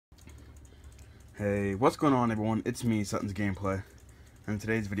Hey, what's going on, everyone? It's me, Sutton's Gameplay. And in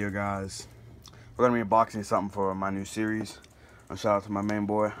today's video, guys, we're going to be unboxing something for my new series. A shout out to my main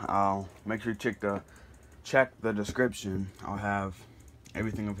boy. I'll make sure you check the description. I'll have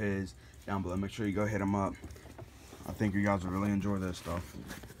everything of his down below. Make sure you go hit him up. I think you guys will really enjoy this stuff.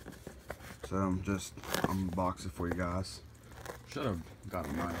 So I'm just unboxing it for you guys. Should have got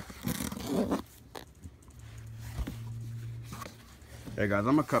a knife. Hey guys,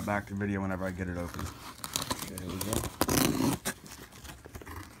 I'm gonna cut back the video whenever I get it open. Okay, here we go.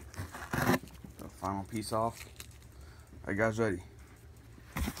 The final piece off. Are you guys ready?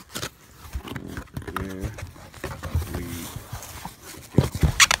 Here we go.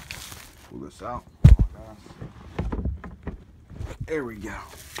 Pull this out. There we go.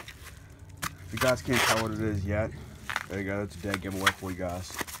 If you guys can't tell what it is yet, there you go. It's a dead giveaway for you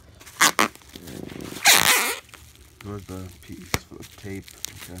guys. Where's the piece for the tape?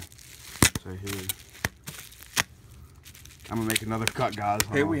 Okay, so here. I'm gonna make another cut, guys.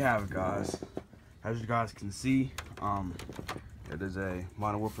 Here we have it, guys. As you guys can see, it is a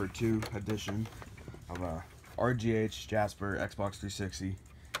Modern Warfare 2 edition of a RGH Jasper Xbox 360.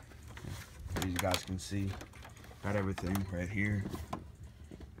 As you guys can see, got everything right here.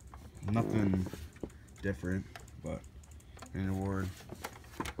 Nothing different, but in a word,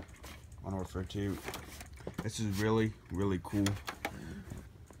 Modern Warfare 2. This is really, really cool.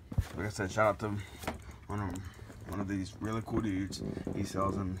 Like I said, shout out to one of these really cool dudes. He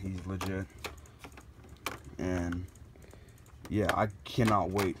sells them. He's legit. And yeah, I cannot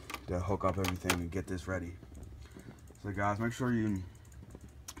wait to hook up everything and get this ready. So guys, make sure you,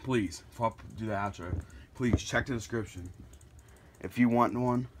 please, before I do the outro, please check the description. If you want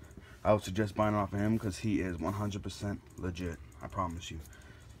one, I would suggest buying it off of him because he is 100% legit. I promise you.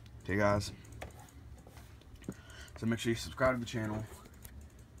 Okay, guys. So make sure you subscribe to the channel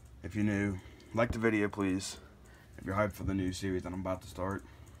if you're new. Like the video, please, if you're hyped for the new series that I'm about to start.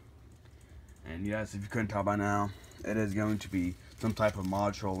 And yes, if you couldn't tell by now, it is going to be some type of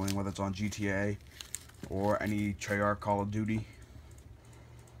mod trolling, whether it's on GTA or any Treyarch Call of Duty.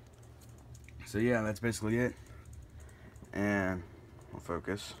 So yeah, that's basically it. And we'll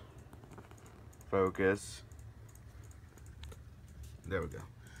focus. Focus. There we go.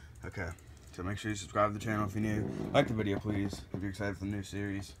 Okay. So make sure you subscribe to the channel if you're new. Like the video, please, if you're excited for the new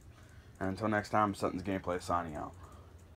series. And until next time, Sutton's Gameplay signing out.